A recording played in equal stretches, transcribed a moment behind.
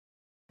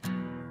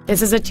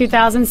This is a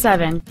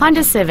 2007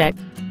 Honda Civic.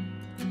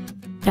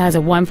 It has a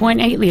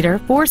 1.8-liter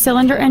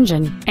four-cylinder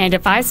engine and a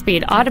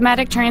 5-speed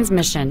automatic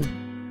transmission.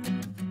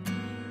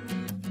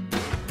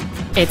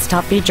 Its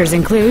top features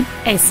include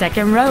a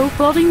second-row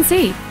folding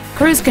seat,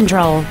 cruise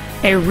control,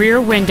 a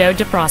rear window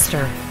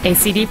defroster, a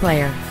CD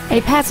player, a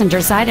passenger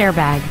side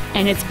airbag,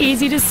 and it's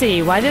easy to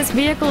see why this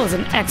vehicle is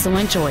an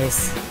excellent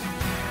choice.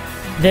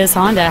 This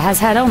Honda has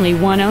had only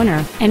one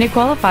owner, and it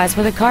qualifies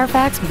for the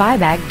Carfax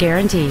buyback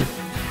guarantee.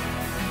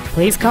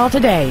 Please call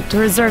today to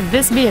reserve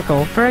this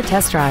vehicle for a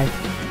test drive.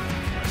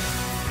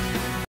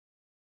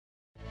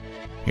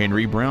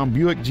 Henry Brown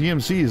Buick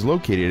GMC is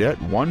located at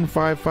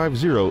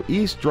 1550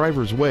 East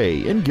Drivers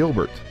Way in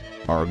Gilbert.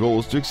 Our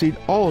goal is to exceed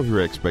all of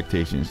your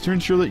expectations to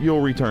ensure that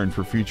you'll return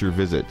for future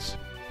visits.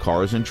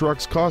 Cars and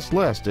trucks cost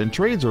less and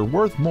trades are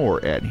worth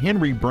more at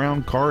Henry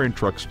Brown Car and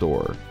Truck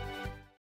Store.